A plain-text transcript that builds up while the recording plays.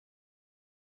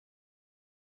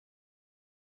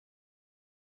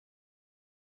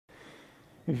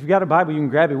If you've got a Bible, you can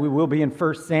grab it. We will be in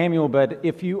 1 Samuel, but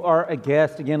if you are a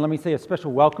guest, again, let me say a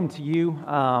special welcome to you.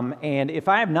 And if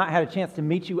I have not had a chance to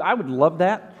meet you, I would love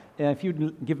that. If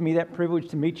you'd give me that privilege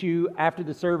to meet you after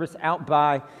the service out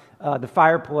by the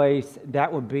fireplace,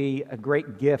 that would be a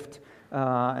great gift.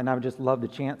 And I would just love the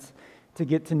chance to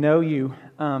get to know you.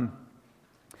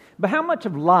 But how much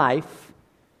of life,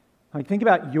 think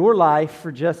about your life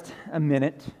for just a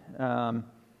minute.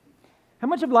 How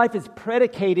much of life is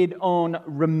predicated on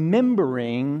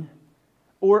remembering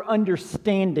or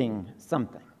understanding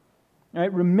something?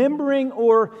 Right? Remembering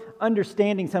or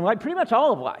understanding something, like pretty much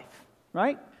all of life,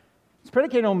 right? It's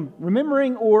predicated on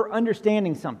remembering or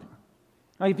understanding something.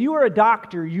 Now, if you are a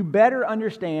doctor, you better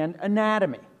understand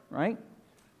anatomy, right?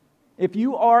 If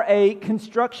you are a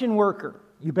construction worker,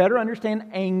 you better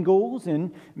understand angles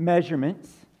and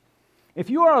measurements. If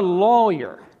you are a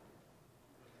lawyer,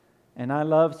 and I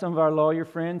love some of our lawyer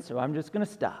friends, so I'm just going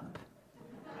to stop.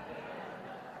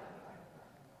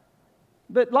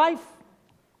 But life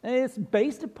is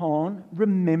based upon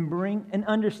remembering and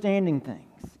understanding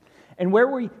things. And where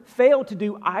we fail to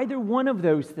do either one of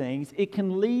those things, it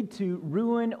can lead to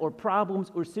ruin or problems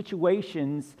or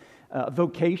situations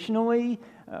vocationally,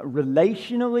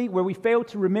 relationally. Where we fail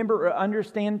to remember or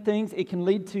understand things, it can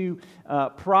lead to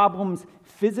problems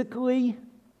physically.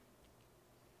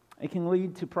 It can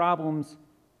lead to problems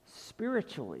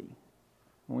spiritually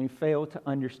when we fail to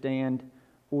understand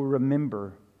or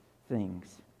remember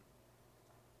things.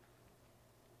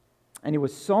 And it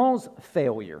was Saul's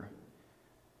failure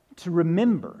to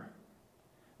remember.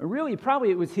 Or really,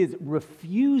 probably it was his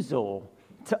refusal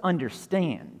to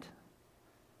understand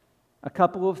a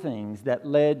couple of things that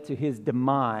led to his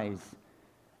demise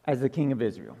as the king of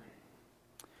Israel.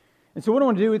 And so what I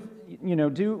want to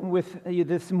do with you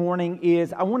this morning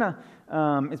is I want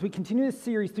to, as we continue this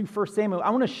series through 1 Samuel, I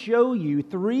want to show you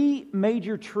three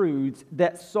major truths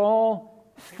that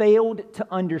Saul failed to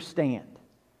understand,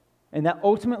 and that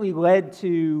ultimately led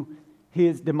to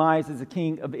his demise as the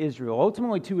king of Israel,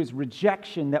 ultimately to his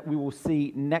rejection that we will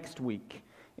see next week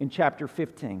in chapter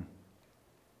 15.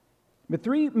 But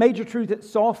three major truths that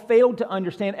Saul failed to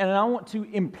understand, and I want to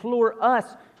implore us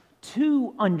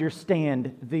to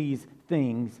understand these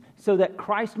things so that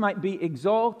Christ might be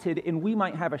exalted and we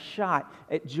might have a shot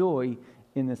at joy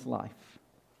in this life.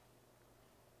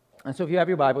 And so if you have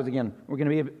your Bibles, again, we're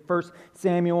going to be at 1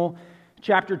 Samuel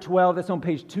chapter 12. That's on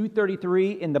page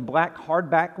 233 in the black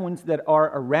hardback ones that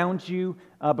are around you.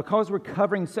 Because we're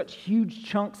covering such huge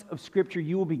chunks of Scripture,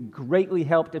 you will be greatly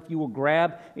helped if you will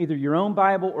grab either your own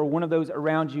Bible or one of those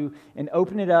around you and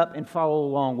open it up and follow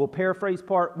along. We'll paraphrase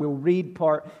part, we'll read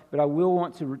part, but I will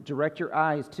want to direct your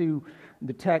eyes to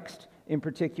the text in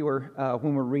particular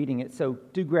when we're reading it. So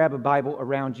do grab a Bible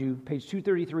around you. Page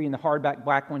 233 in the hardback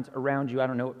black ones around you. I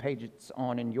don't know what page it's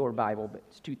on in your Bible, but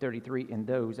it's 233 in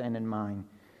those and in mine.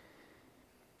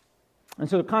 And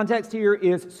so the context here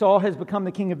is Saul has become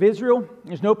the king of Israel.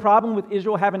 There's no problem with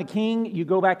Israel having a king. You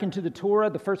go back into the Torah,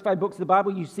 the first 5 books of the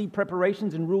Bible, you see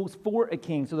preparations and rules for a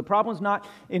king. So the problem is not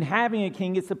in having a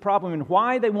king, it's the problem in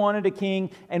why they wanted a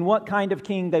king and what kind of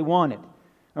king they wanted.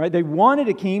 All right, they wanted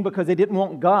a king because they didn't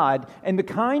want God, and the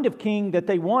kind of king that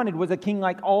they wanted was a king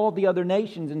like all the other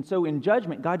nations, and so in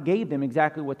judgment, God gave them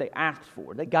exactly what they asked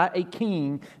for. They got a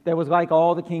king that was like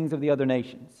all the kings of the other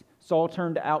nations. Saul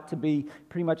turned out to be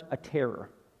pretty much a terror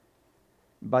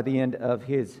by the end of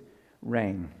his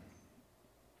reign.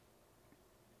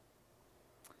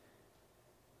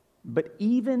 But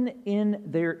even in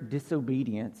their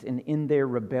disobedience and in their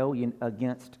rebellion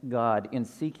against God in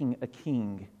seeking a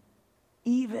king,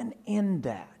 even in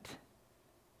that,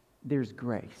 there's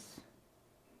grace.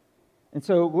 And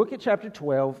so look at chapter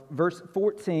 12, verse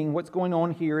 14. What's going on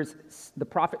here is the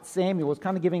prophet Samuel is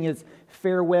kind of giving his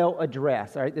farewell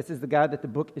address. All right, this is the guy that the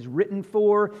book is written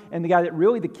for and the guy that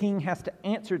really the king has to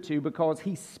answer to because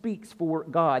he speaks for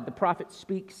God. The prophet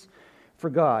speaks for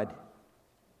God.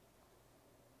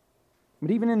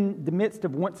 But even in the midst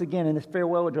of, once again, in this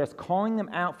farewell address, calling them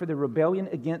out for their rebellion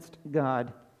against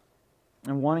God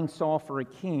and wanting Saul for a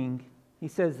king, he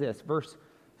says this, verse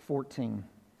 14.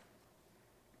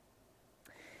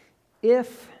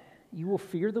 If you will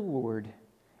fear the Lord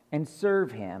and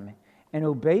serve Him and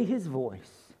obey His voice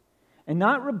and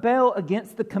not rebel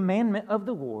against the commandment of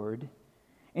the Lord,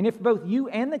 and if both you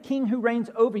and the king who reigns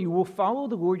over you will follow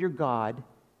the Lord your God,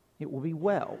 it will be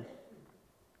well.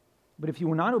 But if you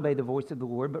will not obey the voice of the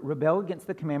Lord, but rebel against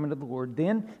the commandment of the Lord,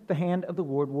 then the hand of the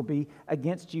Lord will be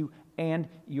against you and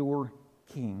your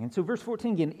king. And so verse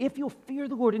 14 again, if you'll fear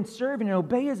the Lord and serve and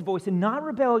obey His voice and not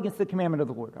rebel against the commandment of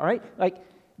the Lord, all right? Like,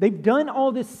 they've done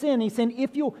all this sin. He's saying,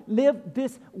 if you'll live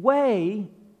this way,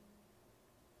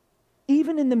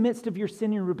 Even in the midst of your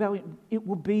sin and rebellion, it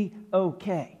will be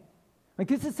okay. Like,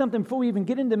 this is something, before we even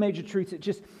get into major truths, it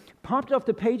just popped off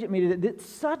the page at me that it's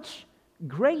such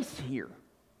grace here.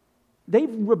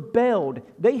 They've rebelled.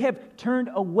 They have turned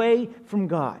away from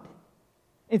God.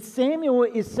 And Samuel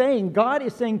is saying, God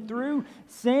is saying through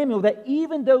Samuel, that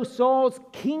even though Saul's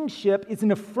kingship is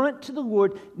an affront to the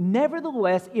Lord,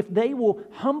 nevertheless, if they will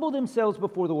humble themselves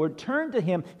before the Lord, turn to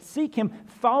Him, seek Him,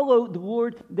 follow the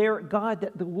Lord their God,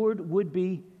 that the Lord would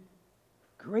be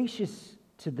gracious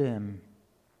to them.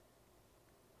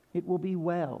 It will be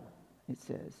well, it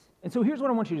says. And so here's what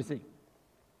I want you to see.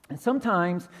 And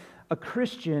sometimes a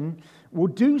Christian will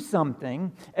do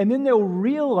something, and then they'll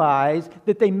realize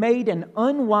that they made an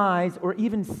unwise or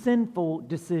even sinful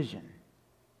decision.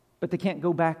 But they can't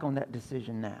go back on that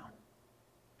decision now.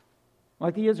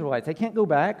 Like the Israelites, they can't go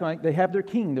back. Like, they have their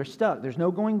king. They're stuck. There's no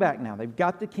going back now. They've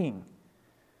got the king.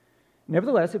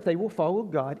 Nevertheless, if they will follow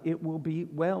God, it will be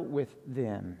well with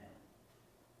them.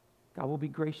 God will be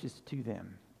gracious to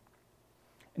them.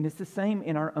 And it's the same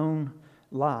in our own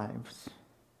lives.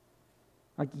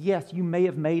 Like, yes, you may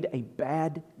have made a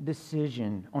bad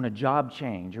decision on a job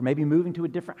change, or maybe moving to a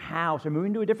different house, or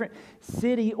moving to a different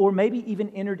city, or maybe even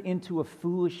entered into a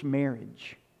foolish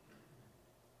marriage.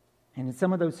 And in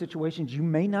some of those situations, you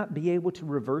may not be able to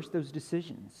reverse those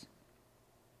decisions.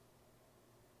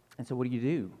 And so what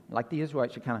do? Like the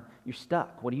Israelites, you're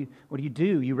stuck. What do you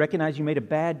do? You recognize you made a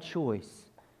bad choice.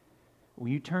 Well,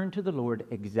 you turn to the Lord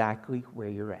exactly where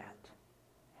you're at.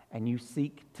 And you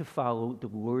seek to follow the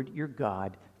Lord your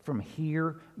God from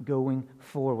here going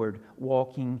forward,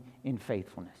 walking in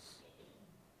faithfulness.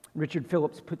 Richard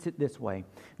Phillips puts it this way: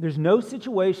 there's no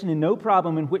situation and no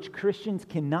problem in which Christians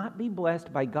cannot be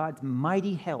blessed by God's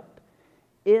mighty help,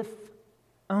 if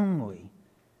only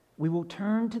we will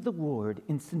turn to the Lord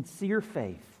in sincere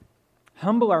faith,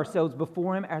 humble ourselves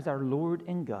before Him as our Lord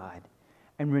and God,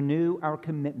 and renew our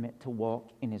commitment to walk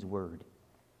in His Word.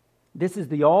 This is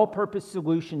the all-purpose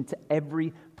solution to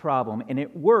every problem, and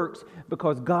it works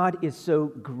because God is so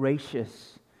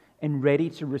gracious and ready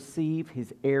to receive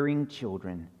His erring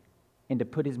children and to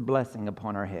put His blessing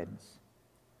upon our heads.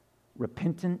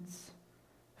 Repentance,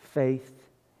 faith,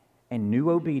 and new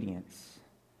obedience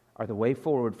are the way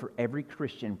forward for every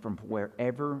Christian from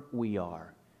wherever we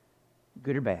are,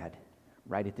 good or bad,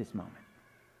 right at this moment.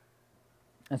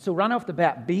 And so right off the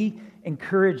bat, be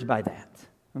encouraged by that.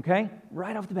 Okay?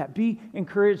 Right off the bat, be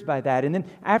encouraged by that. And then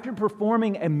after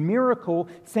performing a miracle,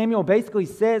 Samuel basically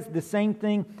says the same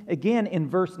thing again in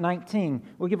verse 19.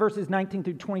 We'll get verses 19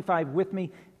 through 25 with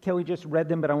me. Kelly just read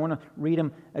them, but I want to read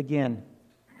them again.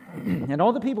 And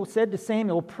all the people said to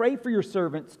Samuel, "Pray for your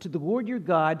servants to the Lord your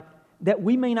God, that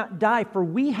we may not die, for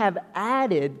we have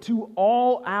added to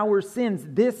all our sins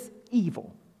this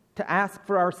evil, to ask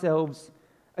for ourselves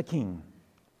a king."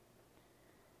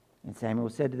 And Samuel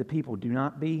said to the people, "Do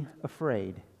not be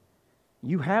afraid.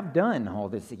 You have done all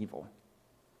this evil.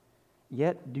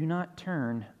 Yet do not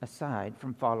turn aside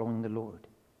from following the Lord,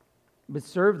 but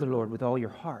serve the Lord with all your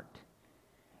heart.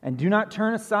 And do not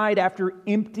turn aside after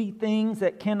empty things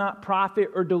that cannot profit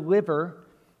or deliver,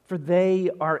 for they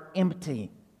are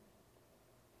empty.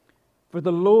 For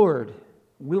the Lord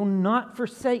will not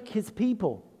forsake His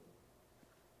people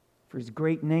for His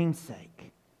great name's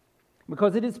sake,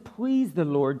 because it has pleased the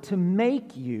Lord to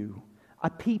make you a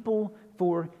people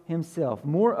for Himself.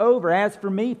 Moreover, as for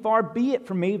me, far be it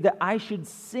from me that I should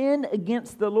sin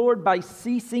against the Lord by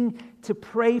ceasing to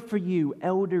pray for you."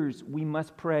 Elders, we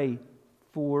must pray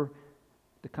for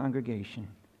the congregation.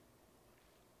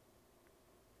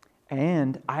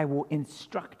 "And I will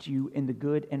instruct you in the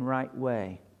good and right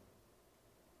way.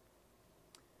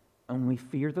 Only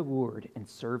fear the Lord and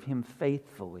serve Him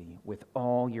faithfully with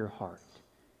all your heart.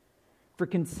 For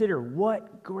consider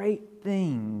what great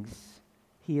things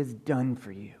He has done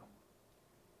for you."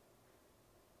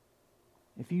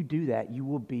 If you do that, you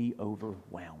will be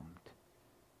overwhelmed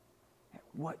at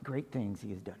what great things He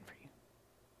has done for you.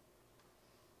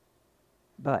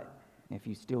 "But if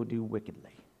you still do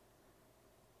wickedly,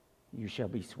 you shall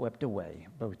be swept away,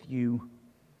 both you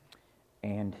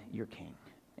and your king."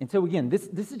 And so again, this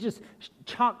is just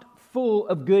chock full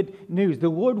of good news. The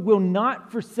Lord will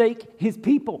not forsake His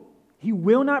people. He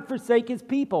will not forsake His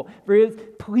people. For it has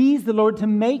pleased the Lord to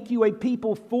make you a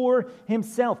people for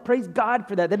Himself. Praise God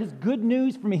for that. That is good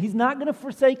news for me. He's not going to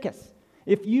forsake us.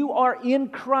 If you are in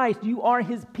Christ, you are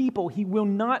His people. He will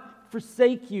not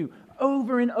forsake you.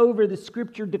 Over and over, the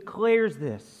Scripture declares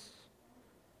this.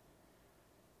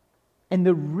 And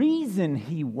the reason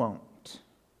He won't,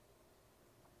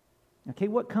 okay,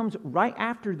 what comes right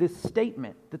after this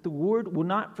statement that the Lord will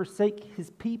not forsake His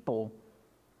people?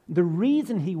 the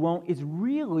reason he won't is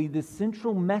really the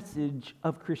central message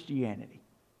of Christianity.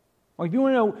 Like, if you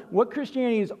want to know what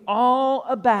Christianity is all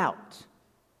about,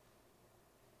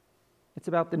 it's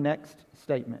about the next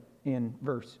statement in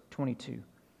verse 22.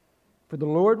 For the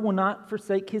Lord will not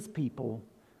forsake his people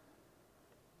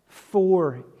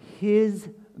for his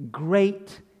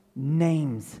great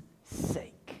name's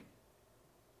sake.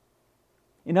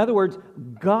 In other words,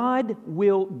 God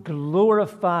will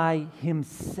glorify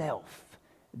himself.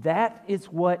 That is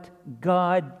what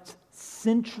God's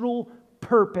central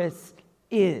purpose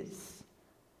is,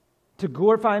 to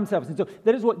glorify himself. And so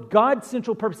that is what God's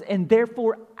central purpose, and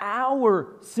therefore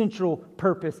our central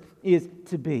purpose is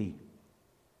to be.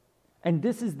 And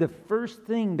this is the first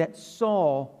thing that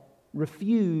Saul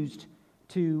refused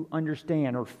to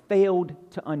understand or failed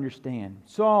to understand.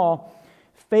 Saul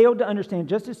failed to understand,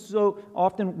 just as so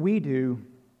often we do,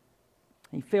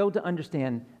 he failed to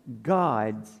understand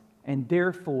God's and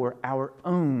therefore our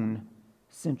own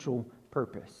central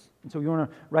purpose. And so you want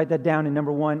to write that down in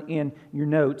number 1 in your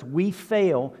notes. We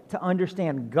fail to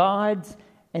understand God's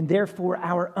and therefore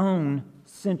our own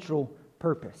central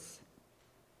purpose.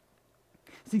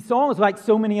 See, Saul is like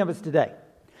so many of us today.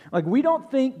 Like, we don't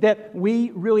think that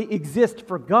we really exist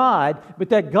for God, but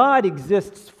that God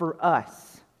exists for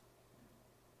us.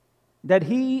 That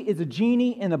he is a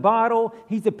genie in a bottle,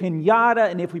 he's a piñata,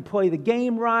 and if we play the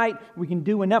game right, we can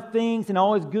do enough things and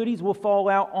all his goodies will fall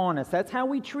out on us. That's how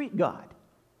we treat God.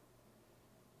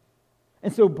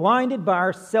 And so blinded by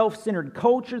our self-centered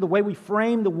culture, the way we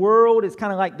frame the world is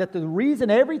kind of like that the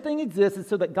reason everything exists is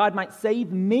so that God might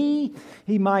save me,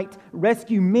 he might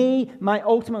rescue me, might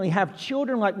ultimately have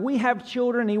children like we have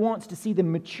children. He wants to see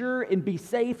them mature and be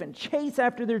safe and chase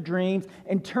after their dreams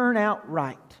and turn out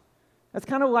right. That's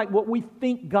kind of like what we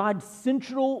think God's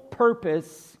central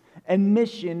purpose and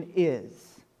mission is.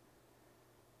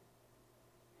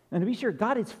 And to be sure,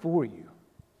 God is for you.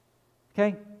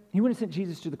 Okay? He wouldn't have sent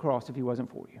Jesus to the cross if he wasn't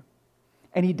for you.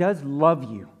 And he does love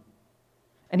you.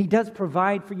 And he does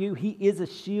provide for you. He is a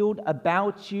shield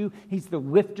about you. He's the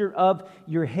lifter of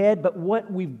your head. But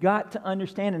what we've got to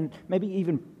understand, and maybe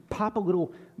even pop a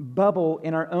little bubble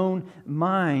in our own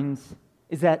minds,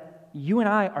 is that you and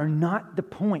I are not the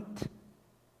point.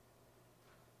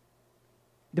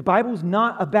 The Bible's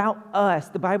not about us.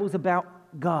 The Bible's about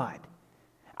God.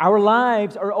 Our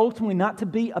lives are ultimately not to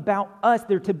be about us.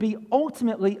 They're to be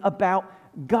ultimately about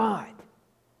God.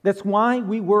 That's why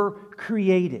we were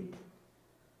created.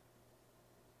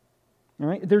 All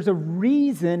right? There's a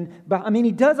reason.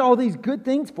 He does all these good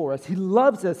things for us. He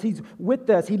loves us. He's with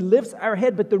us. He lifts our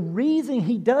head. But the reason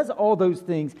he does all those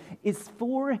things is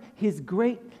for his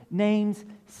great name's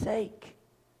sake.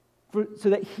 So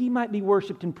that he might be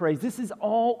worshiped and praised. This is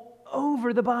all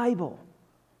over the Bible.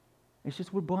 It's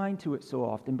just we're blind to it so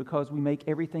often because we make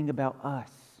everything about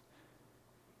us.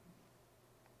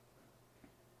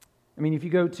 If you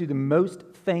go to the most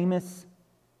famous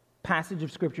passage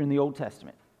of Scripture in the Old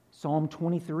Testament, Psalm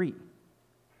 23,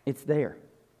 it's there.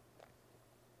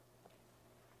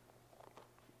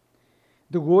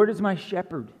 The Lord is my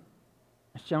shepherd,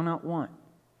 I shall not want.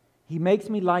 He makes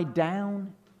me lie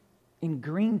down in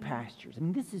green pastures.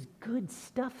 This is good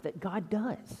stuff that God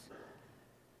does.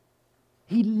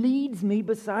 He leads me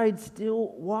beside still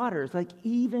waters. Like,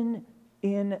 even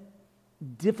in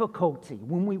difficulty,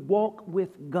 when we walk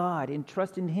with God and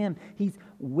trust in him, he's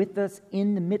with us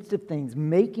in the midst of things,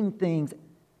 making things,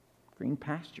 green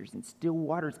pastures and still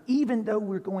waters. Even though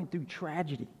we're going through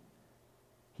tragedy,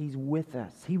 he's with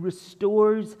us. He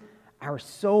restores our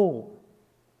soul.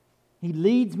 He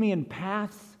leads me in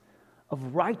paths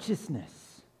of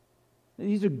righteousness.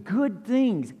 These are good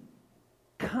things,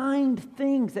 kind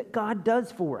things that God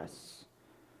does for us.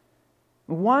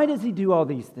 Why does he do all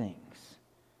these things?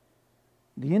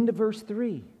 The end of verse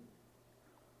 3.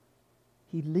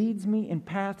 He leads me in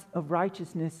paths of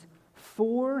righteousness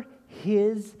for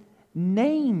his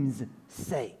name's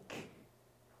sake.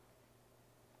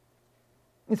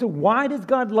 And so why does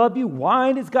God love you?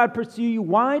 Why does God pursue you?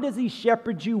 Why does he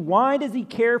shepherd you? Why does he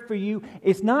care for you?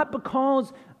 It's not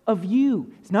because of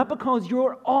you. It's not because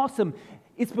you're awesome.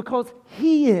 It's because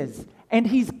he is. And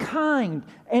he's kind.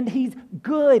 And he's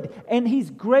good. And he's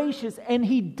gracious. And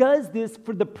he does this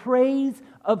for the praise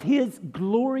of his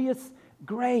glorious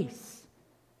grace.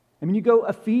 You go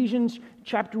Ephesians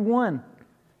chapter 1.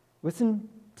 Listen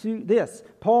to this.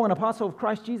 Paul, an apostle of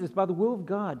Christ Jesus, by the will of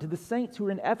God, to the saints who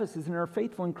are in Ephesus and are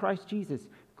faithful in Christ Jesus,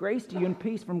 grace to you and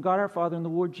peace from God our Father and the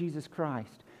Lord Jesus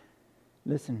Christ.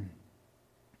 Listen.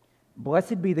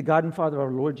 Blessed be the God and Father of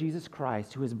our Lord Jesus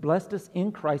Christ, who has blessed us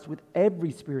in Christ with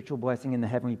every spiritual blessing in the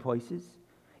heavenly places,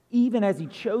 even as He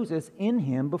chose us in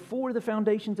Him before the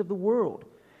foundations of the world,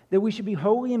 that we should be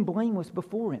holy and blameless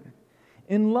before Him.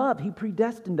 In love, He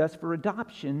predestined us for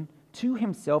adoption to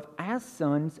Himself as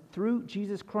sons through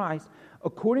Jesus Christ,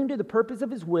 according to the purpose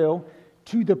of His will,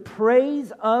 to the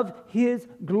praise of His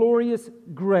glorious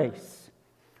grace,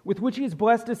 with which He has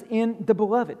blessed us in the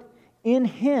Beloved. In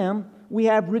Him we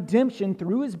have redemption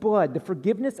through His blood, the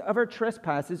forgiveness of our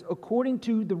trespasses, according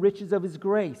to the riches of His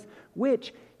grace,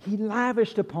 which He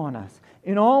lavished upon us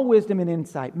in all wisdom and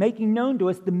insight, making known to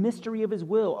us the mystery of His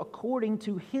will, according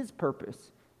to His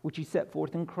purpose, which He set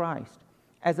forth in Christ,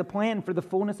 as a plan for the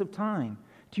fullness of time,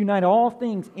 to unite all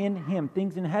things in Him,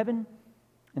 things in heaven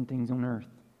and things on earth.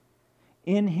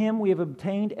 In Him we have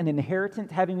obtained an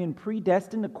inheritance, having been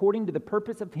predestined according to the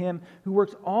purpose of Him who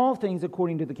works all things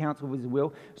according to the counsel of His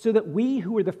will, so that we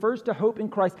who were the first to hope in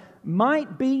Christ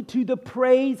might be to the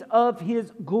praise of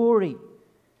His glory.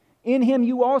 In Him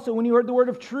you also, when you heard the word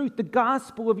of truth, the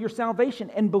gospel of your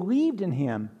salvation, and believed in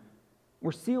Him,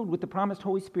 were sealed with the promised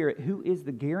Holy Spirit, who is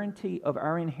the guarantee of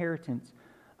our inheritance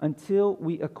until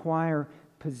we acquire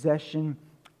possession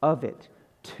of it,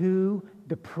 to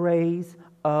the praise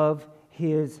of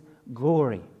His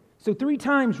glory. So 3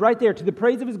 times right there, to the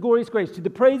praise of His glorious grace, to the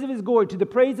praise of His glory, to the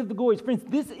praise of the glorious. Friends,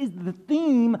 this is the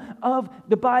theme of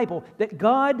the Bible, that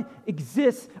God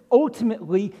exists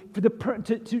ultimately for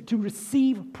to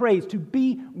receive praise, to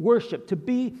be worshiped, to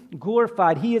be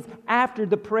glorified. He is after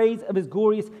the praise of His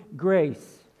glorious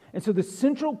grace. And so the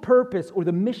central purpose or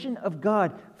the mission of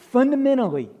God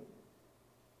fundamentally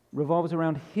revolves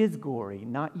around His glory,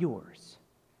 not yours.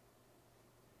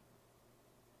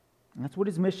 And that's what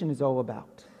His mission is all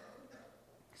about.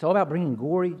 It's all about bringing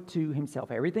glory to Himself.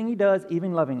 Everything He does,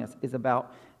 even loving us, is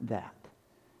about that.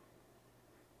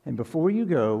 And before you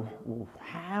go, well,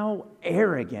 how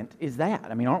arrogant is that?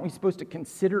 I mean, aren't we supposed to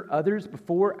consider others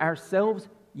before ourselves?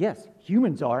 Yes,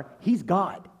 humans are. He's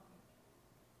God.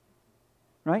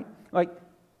 Right? Like,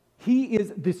 He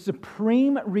is the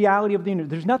supreme reality of the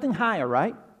universe. There's nothing higher,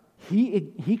 right?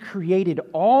 He created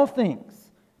all things.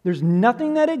 There's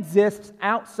nothing that exists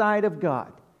outside of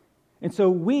God. And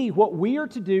so what we are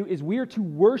to do is we are to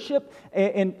worship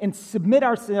and submit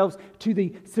ourselves to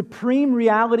the supreme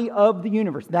reality of the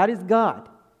universe. That is God.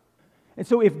 And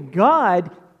so if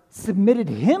God submitted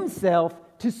Himself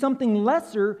to something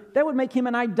lesser, that would make Him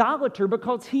an idolater,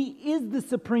 because He is the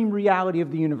supreme reality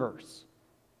of the universe.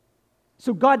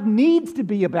 So God needs to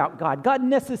be about God. God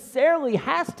necessarily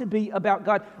has to be about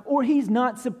God, or He's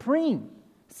not supreme.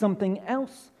 Something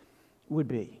else would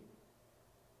be.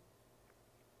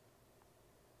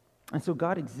 And so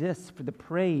God exists for the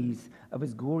praise of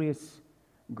His glorious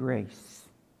grace.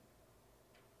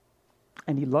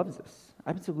 And He loves us,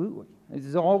 absolutely. This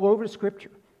is all over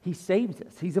Scripture. He saves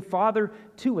us. He's a Father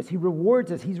to us. He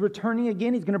rewards us. He's returning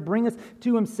again. He's going to bring us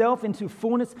to Himself into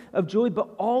fullness of joy. But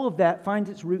all of that finds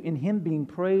its root in Him being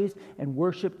praised and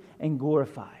worshiped and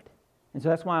glorified. And so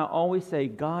that's why I always say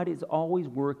God is always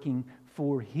working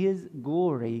for His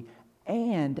glory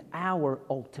and our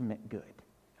ultimate good.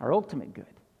 Our ultimate good.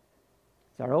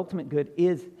 So our ultimate good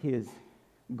is His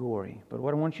glory. But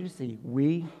what I want you to see,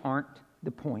 we aren't the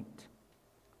point.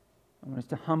 I want us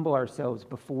to humble ourselves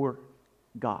before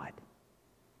God.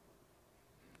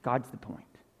 God's the point.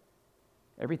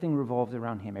 Everything revolves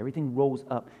around Him. Everything rolls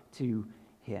up to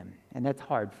Him. And that's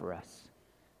hard for us,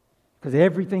 because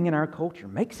everything in our culture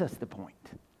makes us the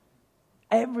point.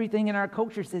 Everything in our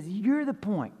culture says, you're the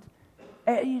point.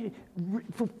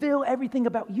 Fulfill everything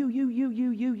about you.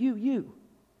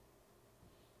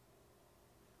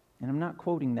 And I'm not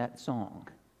quoting that song.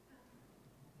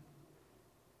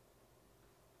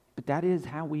 But that is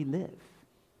how we live.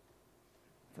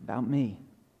 It's about me.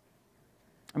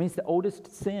 I mean, it's the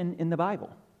oldest sin in the Bible.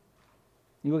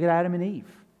 You look at Adam and Eve.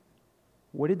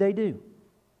 What did they do?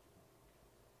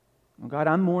 Well, God,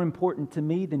 I'm more important to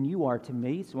me than you are to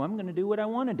me, so I'm going to do what I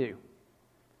want to do.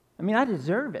 I mean, I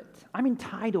deserve it. I'm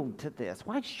entitled to this.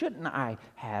 Why shouldn't I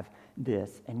have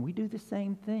this? And we do the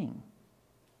same thing.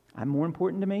 I'm more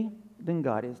important to me than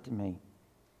God is to me.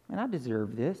 And I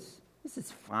deserve this. This is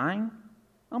fine.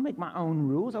 I'll make my own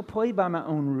rules. I'll play by my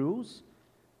own rules.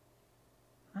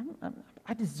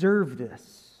 I deserve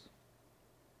this.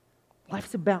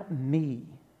 Life's about me.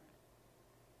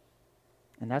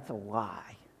 And that's a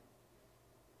lie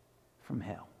from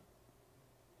hell.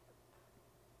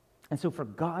 And so for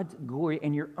God's glory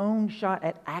and your own shot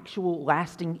at actual,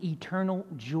 lasting, eternal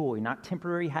joy, not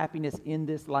temporary happiness in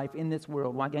this life, in this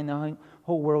world, why gain the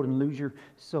whole world and lose your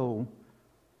soul?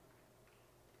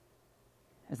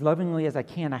 As lovingly as I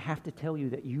can, I have to tell you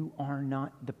that you are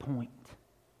not the point.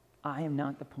 I am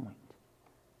not the point.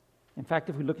 In fact,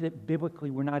 if we look at it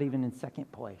biblically, we're not even in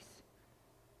second place.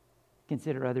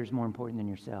 Consider others more important than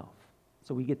yourself.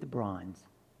 So we get the bronze.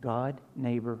 God,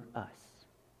 neighbor, us.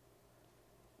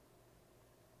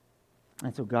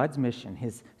 And so God's mission,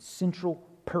 His central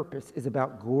purpose, is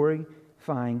about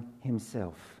glorifying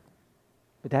Himself.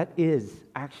 But that is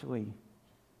actually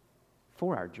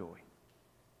for our joy.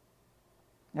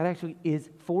 That actually is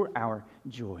for our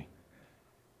joy.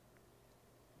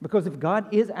 Because if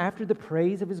God is after the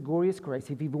praise of His glorious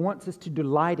grace, if He wants us to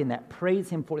delight in that, praise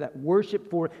Him for that, worship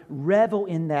for, revel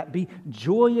in that, be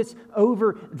joyous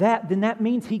over that, then that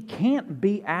means He can't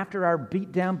be after our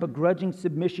beat-down, begrudging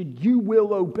submission, you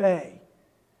will obey.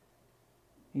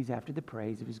 He's after the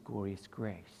praise of His glorious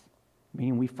grace,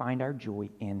 meaning we find our joy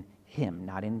in Him,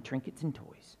 not in trinkets and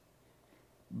toys,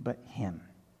 but Him.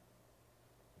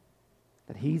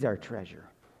 That He's our treasure,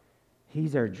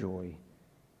 He's our joy,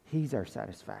 He's our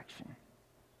satisfaction.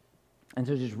 And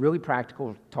so just really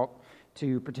practical talk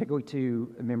to, particularly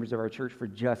to members of our church for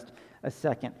just a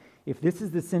second. If this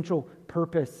is the central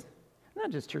purpose, not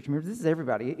just church members, this is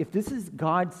everybody. If this is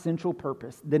God's central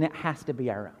purpose, then it has to be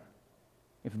our own.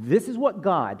 If this is what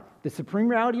God, the supreme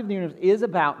reality of the universe, is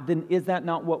about, then is that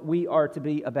not what we are to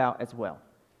be about as well?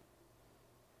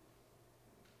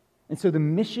 And so the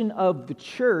mission of the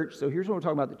church, so here's what we're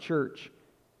talking about, the church,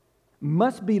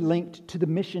 must be linked to the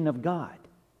mission of God.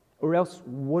 Or else,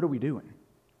 what are we doing?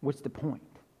 What's the point?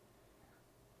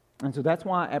 And so that's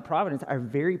why at Providence, our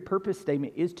very purpose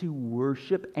statement is to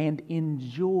worship and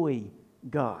enjoy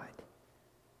God.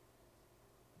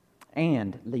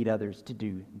 And lead others to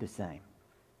do the same.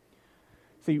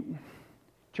 See,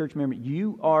 church member,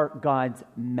 you are God's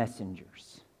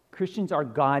messengers. Christians are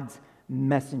God's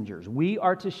messengers. We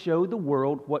are to show the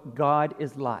world what God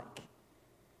is like.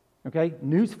 Okay,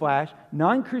 newsflash,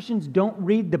 non-Christians don't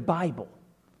read the Bible.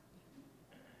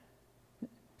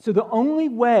 So the only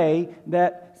way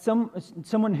that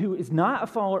someone who is not a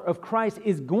follower of Christ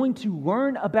is going to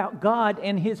learn about God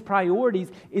and His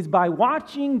priorities is by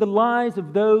watching the lives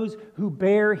of those who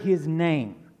bear His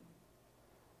name.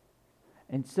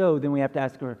 And so then we have to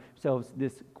ask ourselves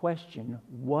this question: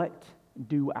 what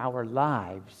do our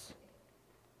lives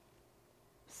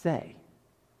say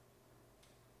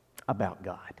about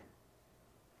God?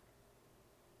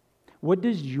 What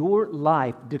does your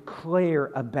life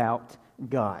declare about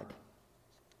God?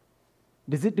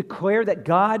 Does it declare that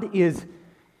God is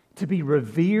to be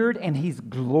revered and He's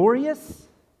glorious?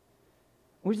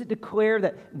 Or does it declare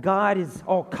that God is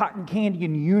all cotton candy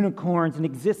and unicorns and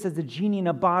exists as a genie in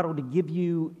a bottle to give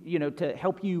you, to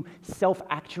help you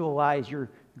self-actualize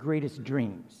your greatest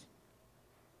dreams?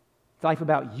 Is life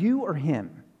about you or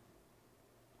Him?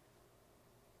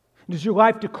 Does your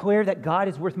life declare that God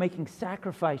is worth making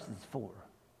sacrifices for?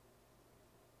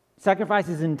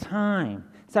 Sacrifices in time,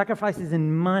 sacrifices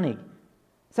in money,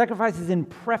 sacrifices in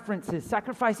preferences,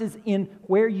 sacrifices in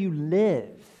where you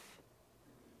live,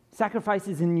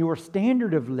 sacrifices in your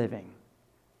standard of living,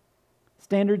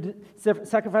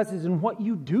 sacrifices in what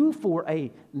you do for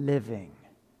a living.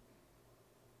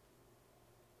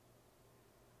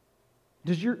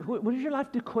 What does your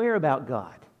life declare about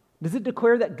God? Does it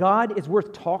declare that God is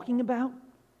worth talking about?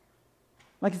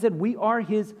 Like I said, we are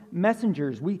His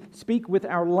messengers. We speak with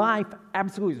our life,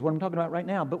 absolutely, is what I'm talking about right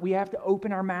now, but we have to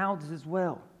open our mouths as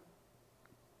well.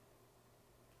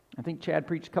 I think Chad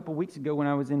preached a couple weeks ago when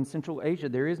I was in Central Asia.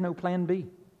 There is no plan B.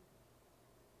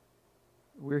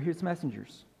 We're His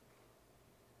messengers.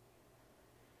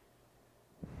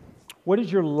 What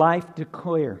does your life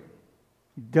declare?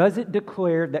 Does it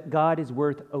declare that God is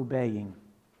worth obeying?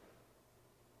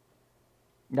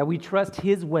 That we trust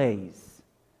His ways,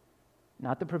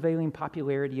 not the prevailing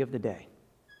popularity of the day.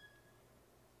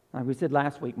 Like we said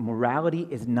last week, morality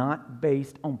is not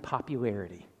based on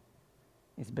popularity.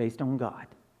 It's based on God.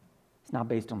 It's not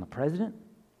based on the president.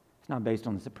 It's not based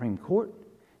on the Supreme Court.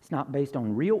 It's not based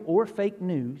on real or fake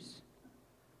news.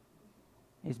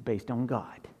 It's based on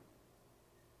God.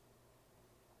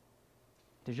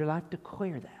 Does your life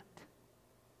declare that?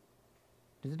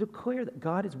 Does it declare that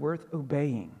God is worth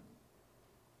obeying?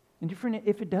 And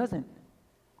if it doesn't,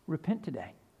 repent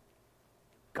today.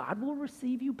 God will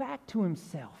receive you back to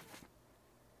Himself.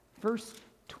 Verse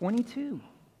 22,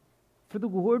 for the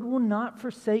Lord will not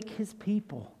forsake His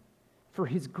people for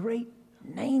His great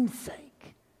name's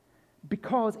sake,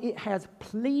 because it has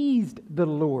pleased the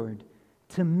Lord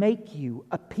to make you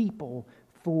a people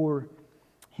for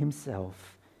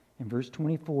Himself. In verse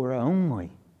 24, only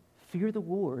fear the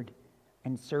Lord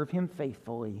and serve Him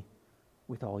faithfully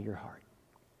with all your heart.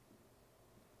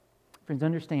 Friends,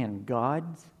 understand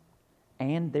God's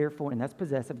and therefore, and that's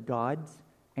possessive, God's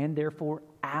and therefore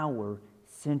our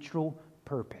central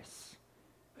purpose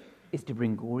is to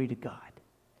bring glory to God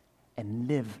and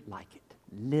live like it.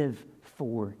 Live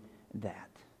for that.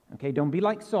 Okay, don't be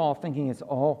like Saul, thinking it's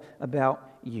all about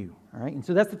you. All right, and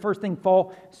so that's the first thing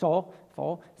Saul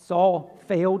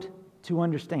failed to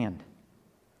understand.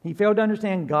 He failed to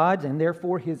understand God's and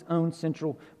therefore his own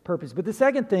central purpose. But the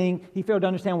second thing he failed to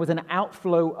understand was an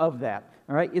outflow of that.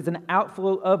 All right, is an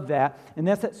outflow of that, and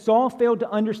that's that Saul failed to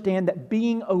understand that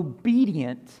being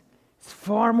obedient is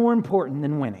far more important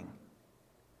than winning.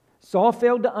 Saul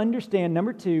failed to understand,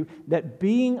 number two, that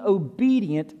being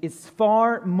obedient is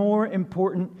far more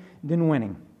important than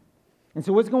winning. And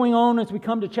so what's going on as we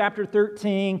come to chapter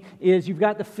 13 is you've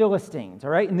got the Philistines, all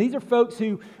right? And these are folks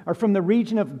who are from the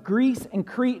region of Greece and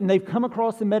Crete, and they've come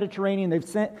across the Mediterranean. They've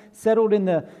settled in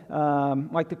the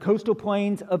the coastal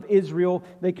plains of Israel.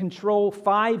 They control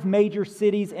 5 major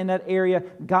cities in that area: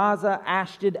 Gaza,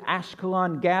 Ashdod,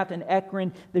 Ashkelon, Gath, and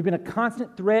Ekron. They've been a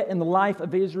constant threat in the life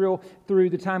of Israel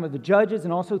through the time of the judges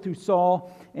and also through Saul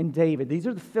and David. These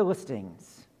are the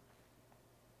Philistines.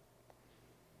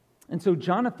 And so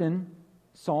Jonathan,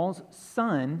 Saul's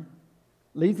son,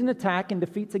 leads an attack and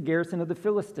defeats a garrison of the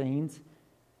Philistines.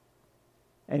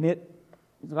 And it's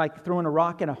like throwing a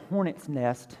rock in a hornet's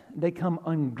nest. They come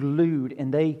unglued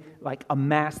and they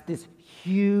amass this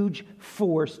huge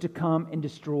force to come and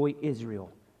destroy Israel.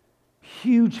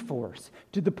 Huge force,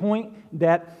 to the point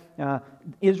that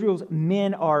Israel's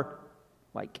men are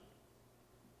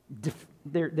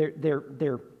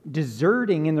they're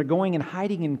deserting, and they're going and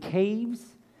hiding in caves.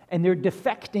 And they're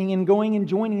defecting and going and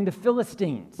joining the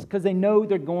Philistines because they know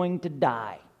they're going to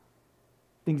die.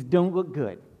 Things don't look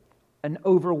good. An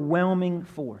overwhelming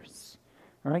force.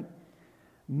 All right?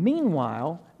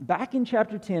 Meanwhile, back in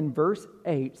chapter 10, verse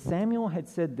 8, Samuel had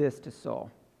said this to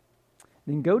Saul.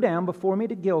 Then go down before me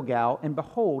to Gilgal, and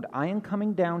behold, I am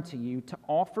coming down to you to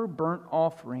offer burnt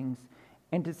offerings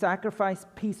and to sacrifice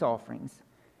peace offerings.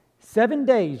 7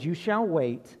 days you shall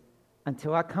wait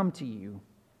until I come to you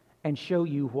and show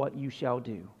you what you shall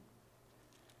do.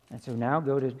 And so now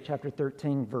go to chapter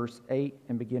 13, verse 8,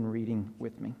 and begin reading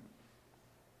with me.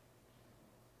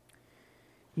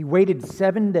 He waited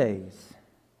 7 days,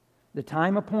 the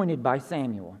time appointed by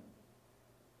Samuel.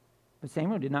 But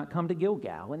Samuel did not come to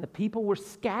Gilgal, and the people were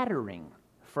scattering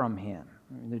from him.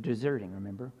 They're deserting,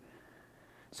 remember?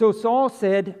 So Saul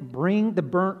said, bring the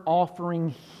burnt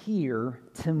offering here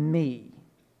to me,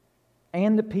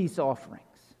 and the peace offerings.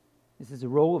 This is the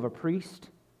role of a priest,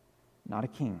 not a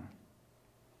king.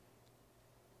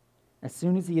 As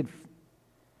soon as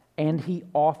he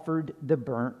offered the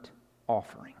burnt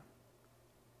offering.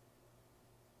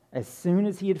 As soon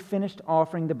as he had finished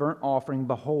offering the burnt offering,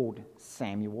 behold,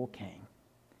 Samuel came.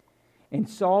 And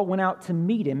Saul went out to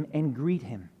meet him and greet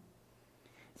him.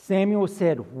 Samuel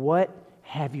said, what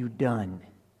have you done?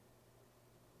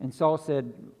 And Saul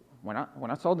said, When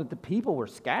I saw that the people were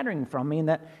scattering from me and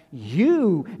that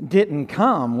you didn't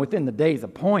come within the days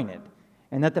appointed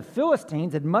and that the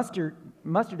Philistines had mustered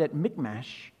at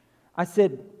Michmash, I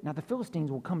said, now the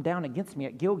Philistines will come down against me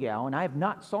at Gilgal, and I have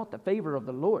not sought the favor of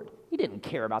the Lord. He didn't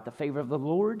care about the favor of the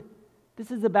Lord.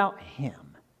 This is about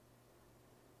him.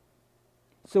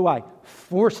 So I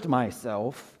forced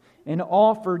myself and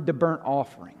offered the burnt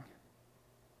offering.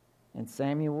 And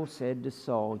Samuel said to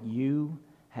Saul, you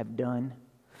have done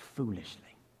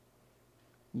foolishly.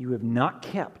 You have not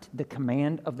kept the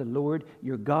command of the Lord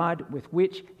your God with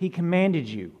which he commanded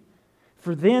you.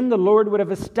 For then the Lord would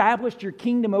have established your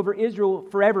kingdom over Israel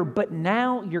forever, but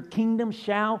now your kingdom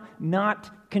shall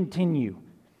not continue.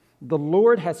 The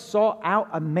Lord has sought out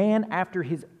a man after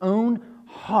his own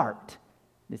heart.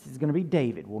 This is going to be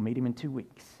David. We'll meet him in 2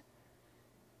 weeks.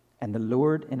 And the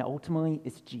Lord, and ultimately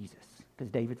it's Jesus, because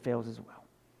David fails as well.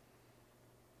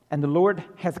 And the Lord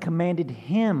has commanded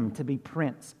him to be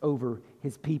prince over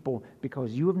his people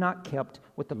because you have not kept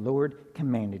what the Lord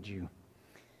commanded you.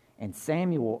 And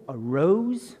Samuel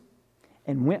arose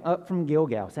and went up from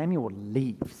Gilgal. Samuel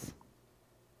leaves.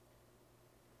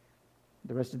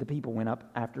 The rest of the people went up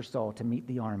after Saul to meet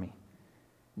the army.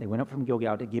 They went up from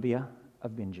Gilgal to Gibeah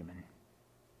of Benjamin.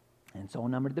 And Saul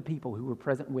numbered the people who were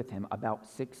present with him, about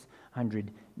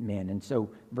 600 men. And so,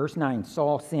 verse 9,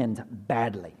 Saul sinned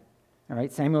badly. All right,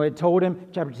 Samuel had told him,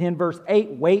 chapter 10, verse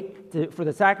 8, wait for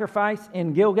the sacrifice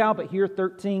in Gilgal. But here,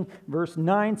 13, verse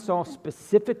 9, Saul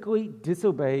specifically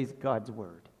disobeys God's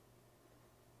word.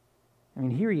 I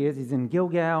mean, here he is. He's in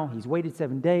Gilgal. He's waited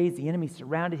 7 days. The enemy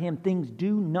surrounded him. Things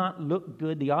do not look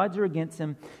good. The odds are against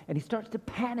him. And he starts to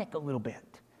panic a little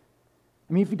bit.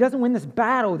 I mean, if he doesn't win this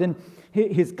battle, then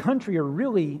his country, or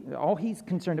really all he's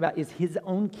concerned about is his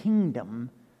own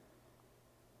kingdom.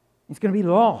 It's going to be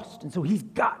lost. And so he's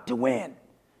got to win.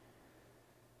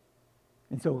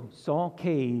 And so Saul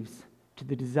caves to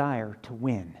the desire to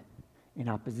win in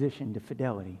opposition to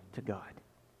fidelity to God.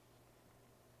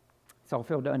 Saul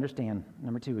failed to understand,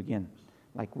 number two, again,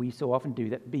 like we so often do,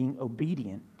 that being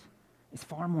obedient is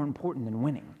far more important than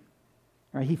winning.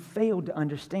 Right? He failed to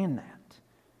understand that.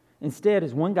 Instead,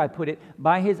 as one guy put it,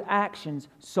 by his actions,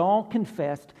 Saul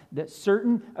confessed that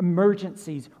certain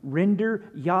emergencies render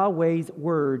Yahweh's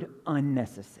word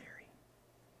unnecessary.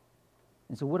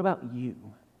 And so what about you?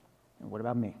 And what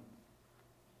about me?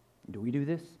 Do we do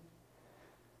this?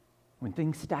 When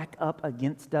things stack up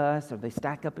against us, or they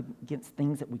stack up against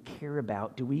things that we care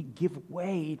about, do we give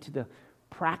way to the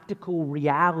practical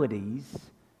realities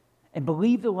and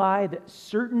believe the lie that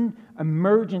certain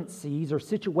emergencies or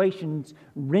situations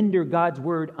render God's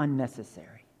word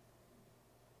unnecessary?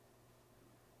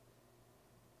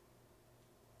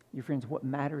 Your friends, what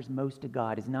matters most to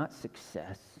God is not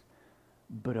success,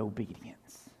 but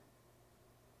obedience.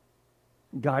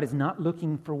 God is not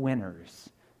looking for winners.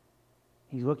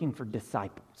 He's looking for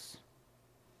disciples.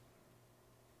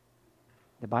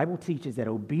 The Bible teaches that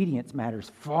obedience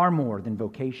matters far more than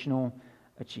vocational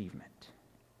achievement.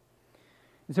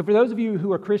 And so for those of you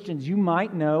who are Christians, you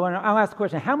might know, and I'll ask the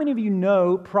question, how many of you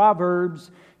know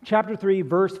Proverbs chapter 3,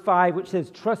 verse 5, which says,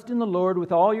 "Trust in the Lord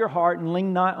with all your heart and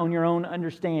lean not on your own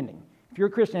understanding"? If you're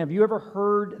a Christian, have you ever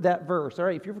heard that verse? All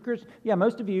right, if you're a Christian, yeah,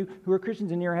 most of you who are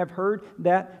Christians in here have heard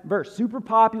that verse. Super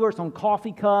popular. It's on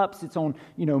coffee cups. It's on,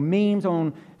 memes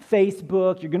on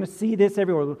Facebook. You're going to see this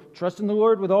everywhere. Trust in the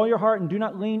Lord with all your heart and do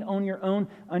not lean on your own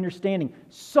understanding.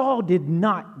 Saul did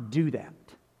not do that.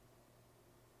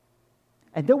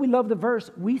 And though we love the verse,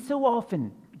 we so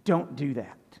often don't do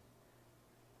that.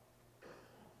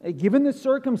 Given the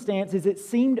circumstances, it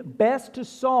seemed best to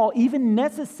Saul, even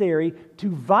necessary, to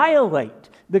violate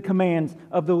the commands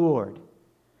of the Lord.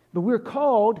 But we're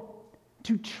called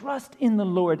to trust in the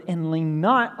Lord and lean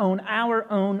not on our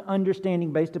own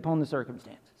understanding based upon the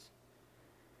circumstances.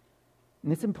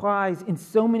 And this implies in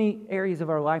so many areas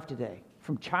of our life today,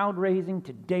 from child raising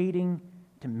to dating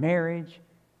to marriage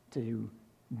to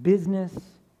business,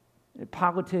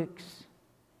 politics.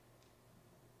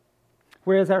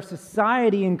 Whereas our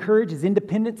society encourages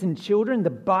independence in children,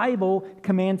 the Bible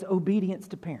commands obedience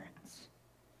to parents.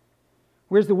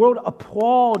 Whereas the world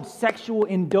applauds sexual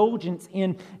indulgence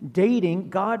in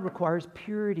dating, God requires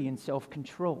purity and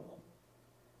self-control.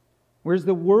 Whereas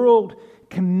the world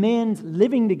commends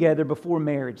living together before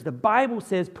marriage, the Bible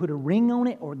says put a ring on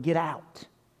it or get out.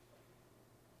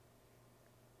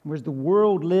 Whereas the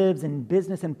world lives in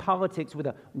business and politics with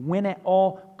a win at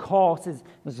all costs,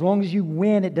 as long as you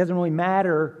win, it doesn't really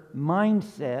matter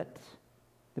mindset,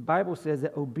 the Bible says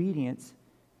that obedience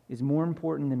is more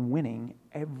important than winning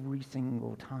every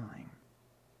single time.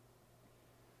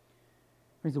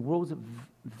 Because the world's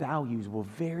values will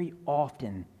very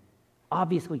often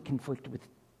obviously conflict with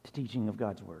the teaching of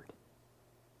God's Word.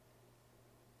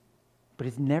 But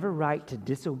it's never right to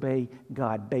disobey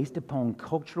God based upon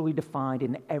culturally defined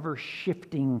and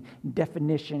ever-shifting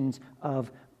definitions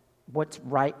of what's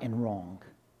right and wrong.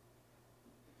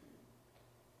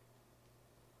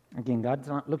 Again, God's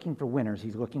not looking for winners.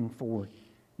 He's looking for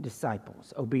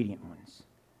disciples, obedient ones.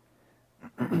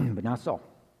 But not Saul.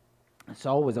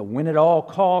 Saul was a win at all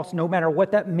costs, no matter what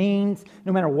that means,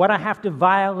 no matter what I have to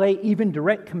violate, even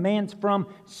direct commands from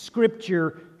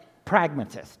Scripture,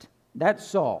 pragmatist. That's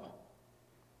Saul.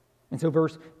 And so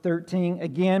verse 13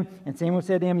 again, and Samuel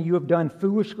said to him, "You have done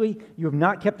foolishly. You have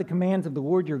not kept the commands of the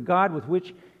Lord your God with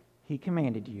which He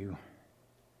commanded you.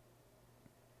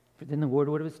 For then the Lord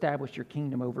would have established your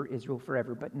kingdom over Israel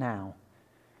forever. But now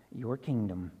your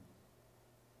kingdom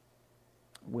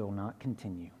will not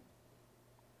continue."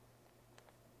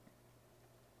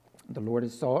 The Lord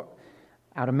has sought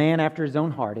out a man after His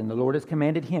own heart, and the Lord has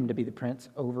commanded him to be the prince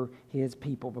over His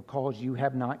people, because you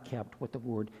have not kept what the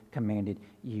Lord commanded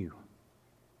you.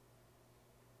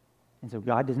 And so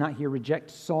God does not here reject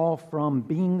Saul from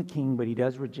being the king, but He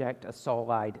does reject a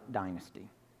Saulite dynasty.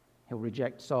 He'll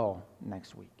reject Saul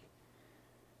next week.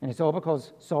 And it's all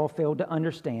because Saul failed to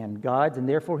understand God's and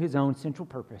therefore his own central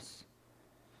purpose.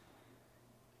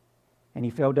 And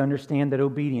he failed to understand that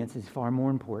obedience is far more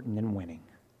important than winning.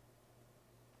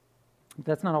 But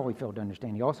that's not all he failed to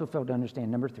understand. He also failed to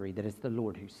understand, number 3, that it's the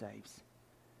Lord who saves.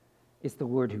 It's the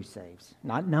Lord who saves.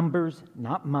 Not numbers,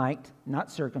 not might,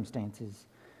 not circumstances,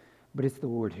 but it's the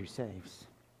Lord who saves.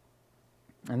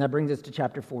 And that brings us to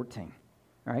chapter 14.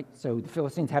 All right, so the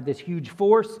Philistines have this huge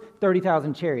force,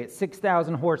 30,000 chariots,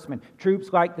 6,000 horsemen,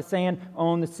 troops like the sand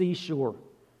on the seashore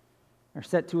are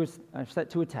set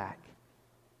to attack.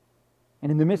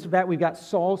 And in the midst of that, we've got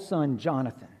Saul's son,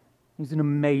 Jonathan. He's an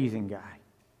amazing guy,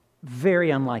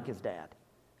 very unlike his dad.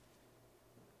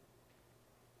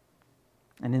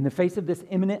 And in the face of this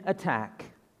imminent attack,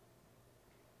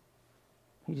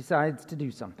 he decides to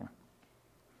do something.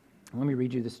 Let me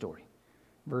read you the story.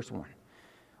 Verse 1.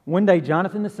 One day,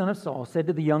 Jonathan the son of Saul said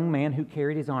to the young man who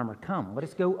carried his armor, "Come, let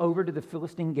us go over to the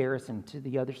Philistine garrison to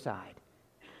the other side."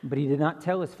 But he did not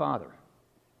tell his father.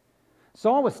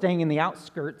 Saul was staying in the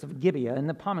outskirts of Gibeah in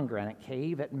the pomegranate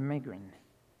cave at Migron.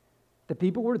 The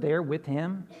people were there with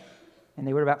him, and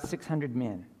they were about 600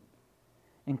 men,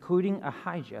 including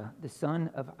Ahijah, the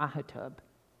son of Ahitub,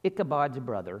 Ichabod's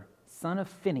brother, son of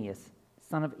Phinehas,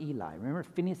 son of Eli. Remember,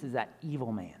 Phinehas is that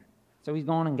evil man. So he's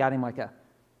gone and got him like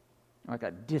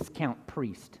a discount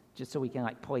priest, just so he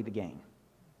can play the game.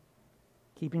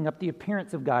 Keeping up the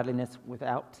appearance of godliness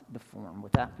without the form,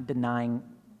 without denying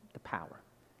the power.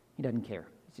 He doesn't care.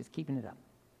 He's just keeping it up.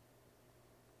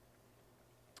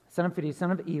 Son of Phinehas,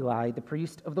 son of Eli, the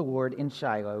priest of the Lord in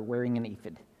Shiloh, wearing an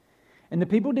ephod. And the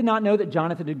people did not know that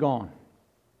Jonathan had gone.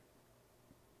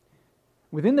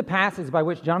 Within the passes by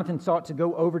which Jonathan sought to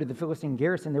go over to the Philistine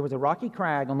garrison, there was a rocky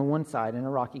crag on the one side and a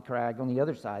rocky crag on the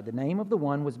other side. The name of the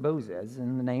one was Bozez,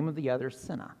 and the name of the other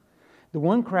Seneh. The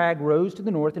one crag rose to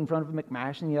the north in front of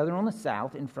Michmash, and the other on the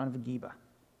south in front of Geba.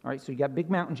 All right, so you got big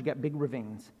mountains, you got big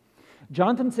ravines.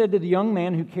 Jonathan said to the young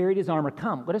man who carried his armor,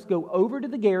 "Come, let us go over to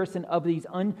the garrison of these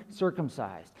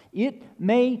uncircumcised. It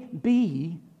may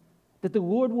be that the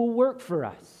Lord will work for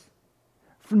us.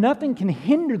 For nothing can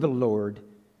hinder the Lord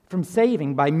from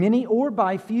saving by many or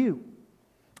by few."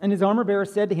 And his armor bearer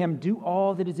said to him, "Do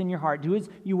all that is in your heart. Do as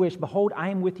you wish. Behold, I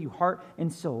am with you, heart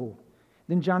and soul."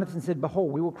 Then Jonathan said,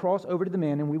 "Behold, we will cross over to the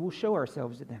men, and we will show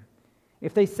ourselves to them.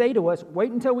 If they say to us,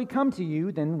 'Wait until we come to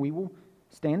you,' then we will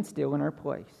stand still in our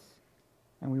place,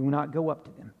 and we will not go up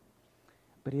to them.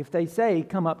 But if they say,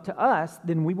 'Come up to us,'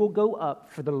 then we will go up,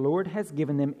 for the Lord has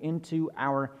given them into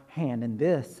our hand, and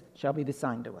this shall be the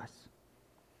sign to us."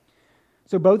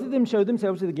 So both of them showed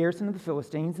themselves to the garrison of the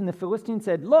Philistines, and the Philistines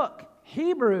said, "Look,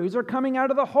 Hebrews are coming out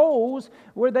of the holes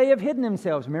where they have hidden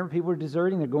themselves." Remember, people are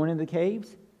deserting, they're going into the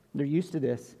caves. They're used to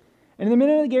this. And the men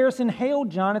of the garrison hailed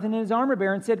Jonathan and his armor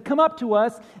bearer and said, "Come up to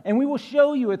us, and we will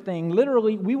show you a thing.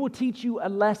 Literally, we will teach you a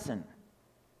lesson."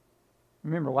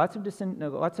 Remember, lots of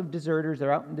deserters.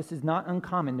 They're out. This is not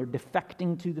uncommon. They're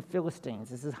defecting to the Philistines.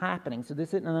 This is happening. So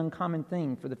this isn't an uncommon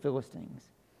thing for the Philistines.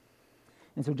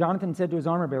 And so Jonathan said to his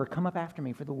armor bearer, "Come up after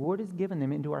me, for the Lord has given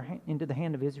them into the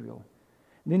hand of Israel."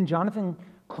 Then Jonathan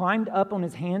climbed up on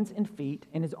his hands and feet,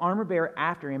 and his armor bearer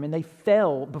after him, and they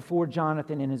fell before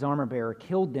Jonathan, and his armor bearer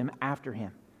killed them after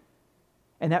him.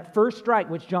 And that first strike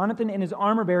which Jonathan and his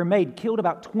armor bearer made killed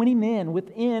about 20 men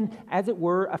within, as it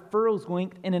were, a furrow's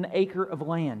length in an acre of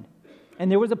land.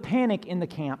 And there was a panic in the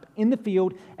camp, in the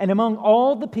field, and among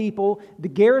all the people, the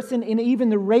garrison and even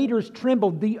the raiders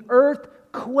trembled. The earth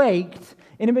quaked,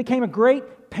 and it became a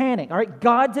great panic. All right,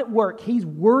 God's at work. He's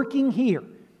working here.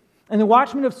 And the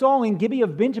watchmen of Saul in Gibeah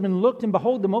of Benjamin looked, and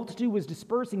behold, the multitude was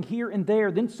dispersing here and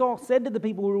there. Then Saul said to the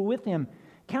people who were with him,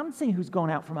 "Count and see who's gone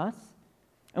out from us."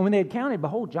 And when they had counted,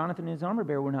 behold, Jonathan and his armor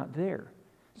bearer were not there.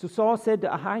 So Saul said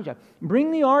to Ahijah,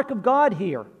 "Bring the ark of God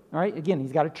here." All right, again,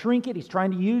 he's got a trinket. He's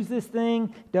trying to use this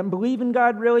thing. Doesn't believe in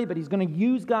God really, but he's going to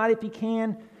use God if he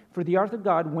can. For the ark of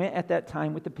God went at that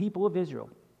time with the people of Israel.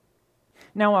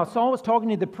 Now, while Saul was talking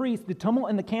to the priest, the tumult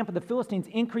in the camp of the Philistines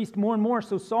increased more and more.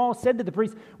 So Saul said to the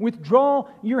priest, "Withdraw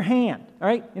your hand." All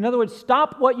right? In other words,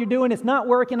 stop what you're doing. It's not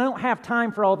working. I don't have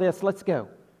time for all this. Let's go.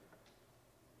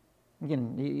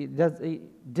 Again,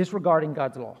 disregarding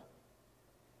God's law.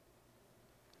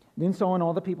 Then Saul and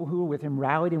all the people who were with him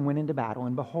rallied and went into battle.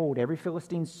 And behold, every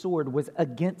Philistine's sword was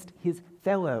against his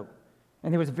fellow.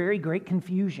 And there was very great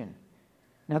confusion.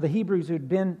 Now the Hebrews who had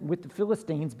been with the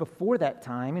Philistines before that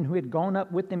time and who had gone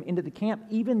up with them into the camp,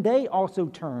 even they also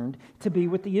turned to be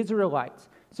with the Israelites.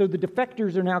 So the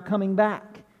defectors are now coming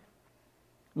back.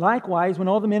 Likewise, when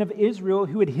all the men of Israel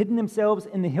who had hidden themselves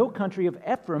in the hill country of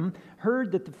Ephraim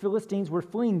heard that the Philistines were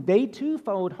fleeing, they too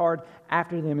followed hard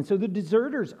after them. And so the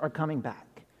deserters are coming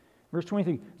back. Verse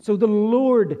 23, so the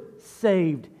Lord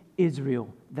saved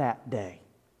Israel that day.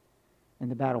 And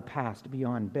the battle passed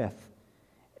beyond Beth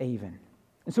Aven.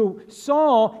 And so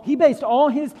Saul, he based all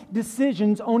his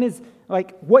decisions on his,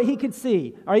 what he could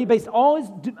see. All right, he based all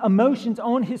his emotions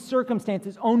on his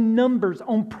circumstances, on numbers,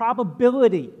 on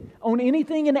probability, on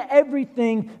anything and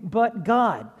everything but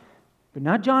God. But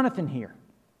not Jonathan here.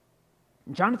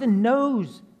 Jonathan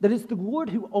knows that it's the Lord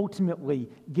who ultimately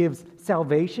gives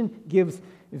salvation, gives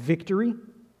victory,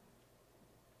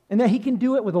 and that he can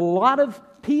do it with a lot of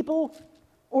people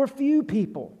or few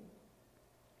people.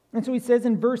 And so he says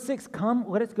in verse 6, "Come,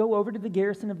 let us go over to the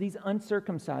garrison of these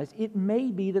uncircumcised. It may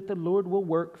be that the Lord will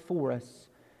work for us.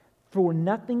 For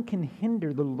nothing can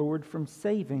hinder the Lord from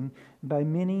saving by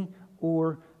many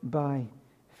or by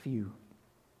few.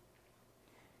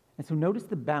 And so notice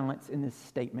the balance in this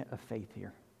statement of faith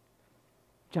here.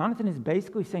 Jonathan is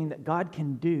basically saying that God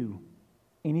can do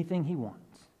anything he wants.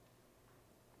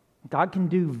 God can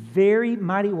do very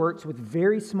mighty works with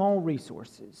very small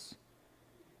resources.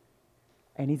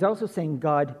 And he's also saying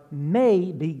God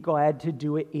may be glad to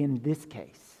do it in this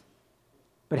case.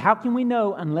 But how can we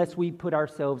know unless we put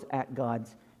ourselves at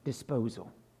God's disposal?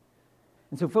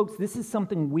 And so, folks, this is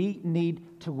something we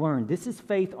need to learn. This is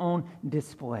faith on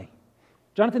display.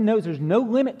 Jonathan knows there's no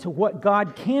limit to what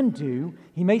God can do.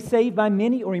 He may save by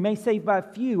many or he may save by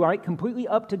few, all right, completely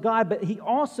up to God, but he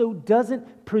also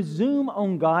doesn't presume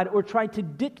on God or try to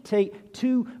dictate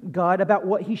to God about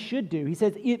what he should do. He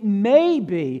says, it may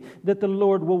be that the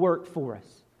Lord will work for us.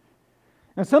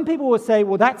 Now, some people will say,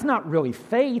 well, that's not really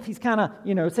faith. He's kind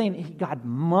of, saying God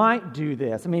might do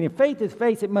this. I mean, if faith is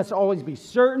faith, it must always be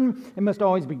certain. It must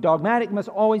always be dogmatic. It must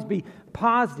always be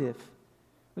positive.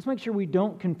 Let's make sure we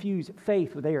don't confuse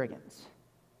faith with arrogance.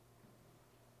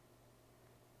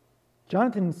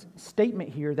 Jonathan's statement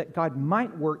here that God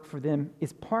might work for them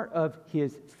is part of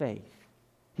his faith.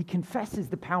 He confesses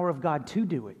the power of God to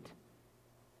do it.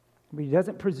 But he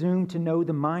doesn't presume to know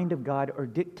the mind of God or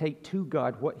dictate to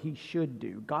God what he should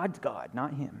do. God's God,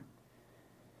 not him.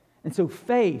 And so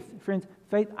faith, friends,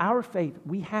 our faith,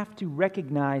 we have to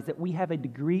recognize that we have a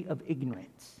degree of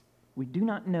ignorance. We do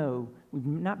not know, we've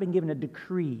not been given a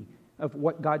decree of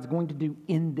what God's going to do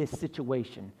in this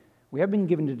situation. We have been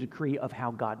given a decree of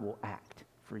how God will act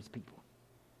for his people.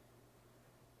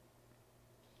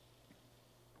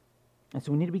 And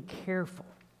so we need to be careful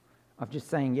of just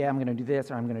saying, yeah, I'm going to do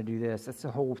this or I'm going to do this. That's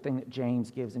the whole thing that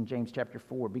James gives in James chapter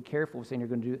 4. Be careful of saying you're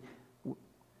going to do it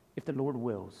if the Lord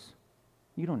wills.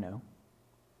 You don't know.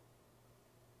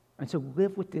 And so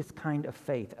live with this kind of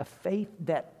faith, a faith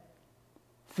that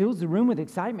fills the room with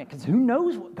excitement, because who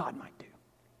knows what God might do?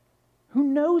 Who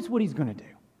knows what he's going to do?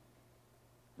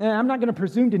 And I'm not going to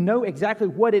presume to know exactly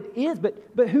what it is,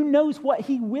 but who knows what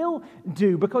he will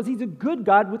do, because he's a good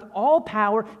God with all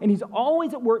power, and he's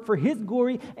always at work for his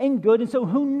glory and good. And so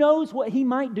who knows what he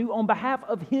might do on behalf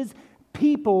of his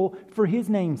people for his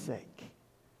name's sake?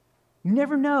 You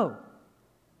never know.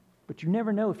 But you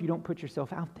never know if you don't put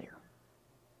yourself out there.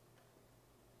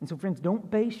 And so, friends, don't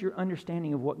base your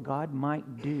understanding of what God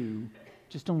might do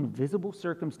just on visible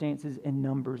circumstances and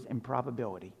numbers and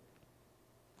probability.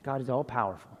 God is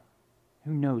all-powerful.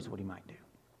 Who knows what he might do?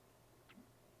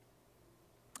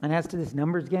 And as to this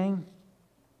numbers game,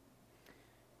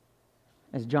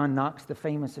 as John Knox, the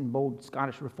famous and bold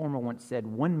Scottish reformer, once said,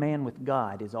 one man with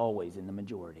God is always in the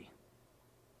majority.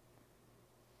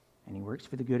 And he works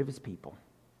for the good of his people.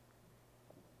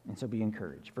 And so be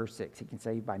encouraged. Verse 6, he can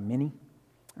save by many,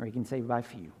 or he can save by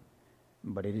few,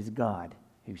 but it is God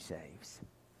who saves.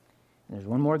 And there's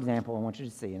one more example I want you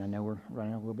to see, and I know we're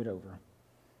running a little bit over.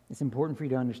 It's important for you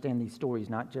to understand these stories,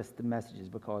 not just the messages,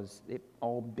 because it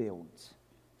all builds.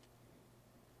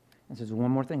 And so there's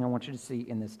one more thing I want you to see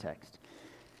in this text.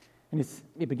 And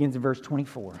it begins in verse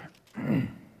 24.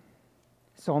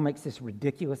 Saul makes this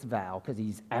ridiculous vow because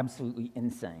he's absolutely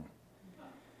insane.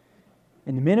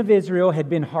 And the men of Israel had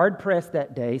been hard-pressed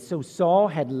that day, so Saul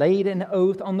had laid an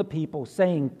oath on the people,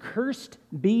 saying, cursed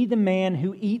be the man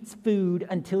who eats food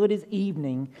until it is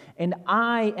evening, and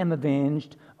I am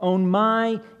avenged on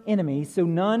my enemies. So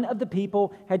none of the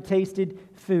people had tasted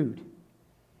food.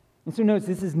 And so notice,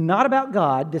 this is not about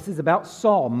God, this is about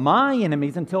Saul, my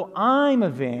enemies, until I'm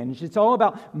avenged. It's all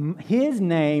about his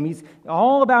name, he's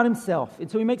all about himself. And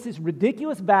so he makes this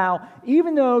ridiculous vow,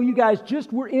 even though you guys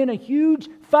just were in a huge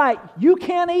fight, you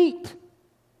can't eat.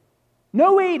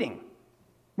 No eating.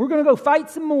 We're going to go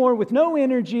fight some more with no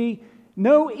energy,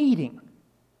 no eating.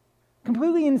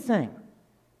 Completely insane,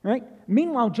 right?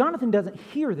 Meanwhile, Jonathan doesn't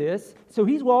hear this, so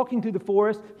he's walking through the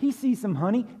forest, he sees some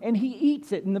honey, and he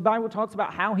eats it. And the Bible talks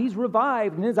about how he's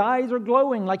revived, and his eyes are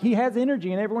glowing like he has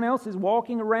energy, and everyone else is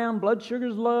walking around, blood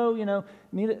sugar's low,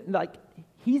 like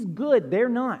he's good, they're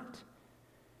not.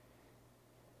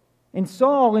 And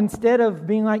Saul, instead of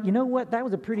being like, you know what, that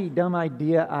was a pretty dumb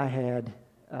idea I had,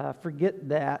 forget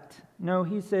that. No,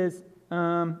 he says,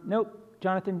 nope,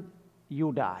 Jonathan,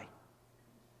 you'll die.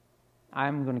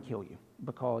 I'm going to kill you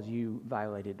because you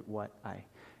violated what I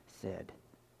said.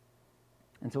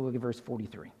 And so look at verse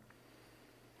 43.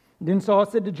 Then Saul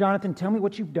said to Jonathan, tell me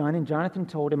what you've done. And Jonathan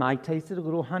told him, I tasted a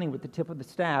little honey with the tip of the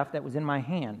staff that was in my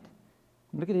hand.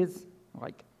 Look at his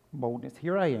boldness.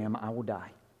 Here I am, I will die.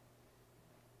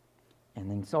 And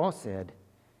then Saul said,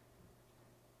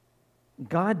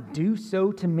 God do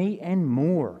so to me and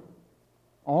more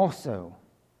also,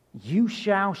 You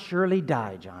shall surely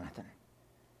die, Jonathan.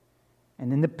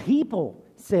 And then the people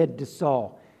said to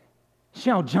Saul,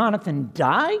 shall Jonathan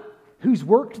die, who's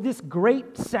worked this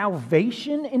great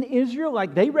salvation in Israel?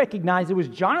 Like, they recognized it was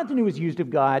Jonathan who was used of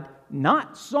God,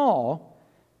 not Saul.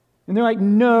 And they're like,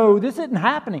 no, this isn't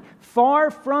happening.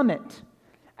 Far from it.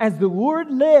 As the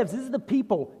Lord lives, this is the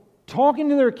people talking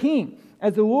to their king.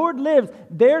 As the Lord lives,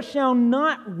 there shall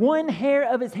not one hair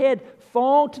of his head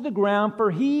fall to the ground,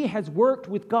 for he has worked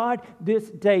with God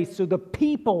this day. So the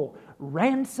people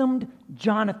ransomed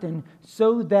Jonathan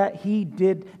so that he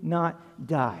did not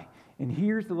die. And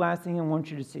here's the last thing I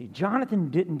want you to see. Jonathan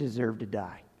didn't deserve to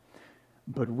die,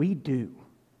 but we do.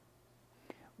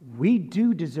 We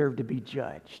do deserve to be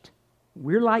judged.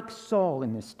 We're like Saul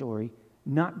in this story,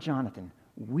 not Jonathan.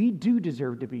 We do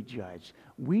deserve to be judged.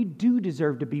 We do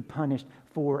deserve to be punished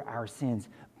for our sins.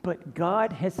 But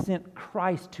God has sent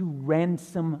Christ to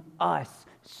ransom us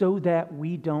so that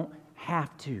we don't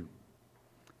have to.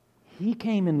 He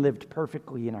came and lived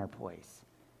perfectly in our place.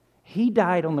 He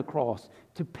died on the cross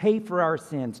to pay for our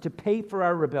sins, to pay for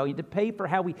our rebellion, to pay for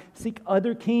how we seek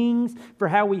other kings, for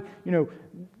how we,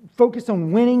 focus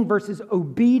on winning versus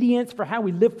obedience, for how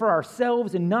we live for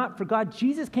ourselves and not for God.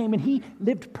 Jesus came and he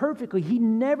lived perfectly. He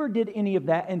never did any of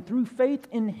that. And through faith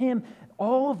in him,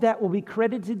 all of that will be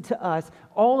credited to us.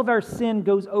 All of our sin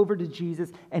goes over to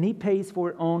Jesus, and he pays for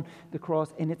it on the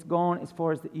cross, and it's gone as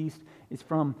far as the east is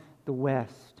from the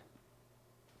west.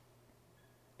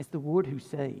 It's the Lord who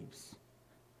saves,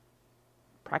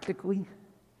 practically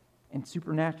and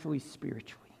supernaturally,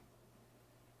 spiritually.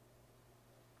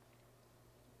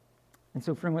 And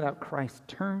so, friend, without Christ,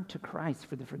 turn to Christ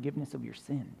for the forgiveness of your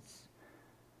sins.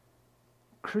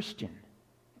 Christian,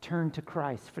 turn to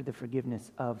Christ for the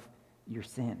forgiveness of your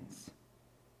sins.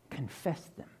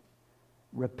 Confess them.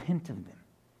 Repent of them.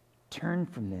 Turn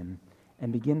from them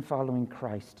and begin following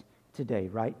Christ today,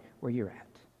 right where you're at.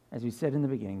 As we said in the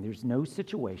beginning, there's no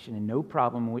situation and no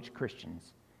problem in which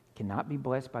Christians cannot be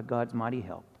blessed by God's mighty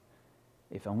help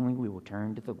if only we will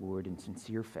turn to the Lord in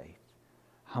sincere faith,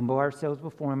 humble ourselves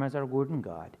before him as our Lord and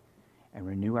God, and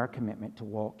renew our commitment to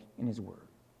walk in his word.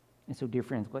 And so, dear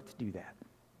friends, let's do that.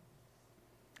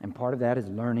 And part of that is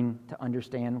learning to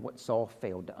understand what Saul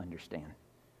failed to understand.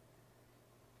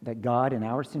 That God and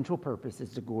our central purpose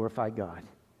is to glorify God.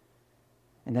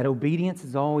 And that obedience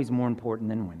is always more important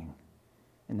than winning.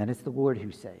 And that it's the Lord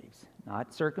who saves,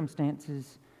 not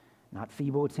circumstances, not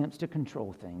feeble attempts to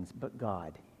control things, but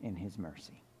God in his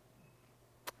mercy.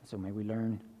 So may we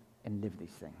learn and live these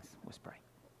things. Let's pray.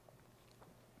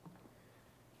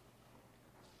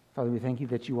 Father, we thank you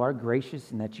that you are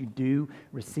gracious and that you do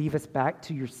receive us back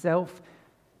to yourself,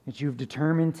 that you have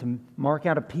determined to mark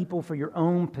out a people for your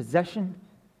own possession,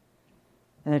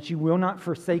 and that you will not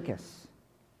forsake us.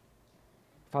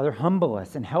 Father, humble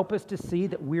us and help us to see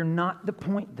that we're not the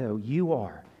point, though. You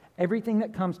are. Everything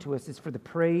that comes to us is for the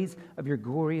praise of your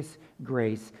glorious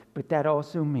grace, but that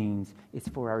also means it's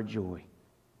for our joy.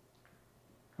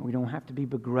 And we don't have to be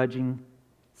begrudging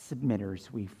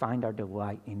submitters. We find our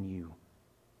delight in you.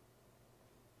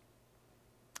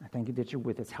 I thank you that you're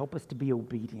with us. Help us to be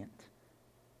obedient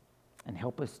and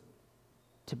help us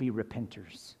to be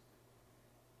repenters.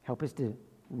 Help us to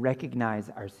recognize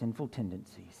our sinful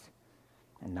tendencies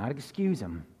and not excuse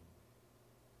them,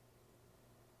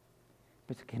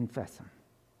 but to confess them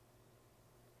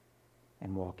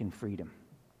and walk in freedom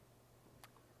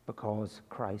because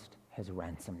Christ has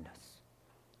ransomed us.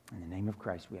 In the name of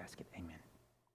Christ we ask it. Amen.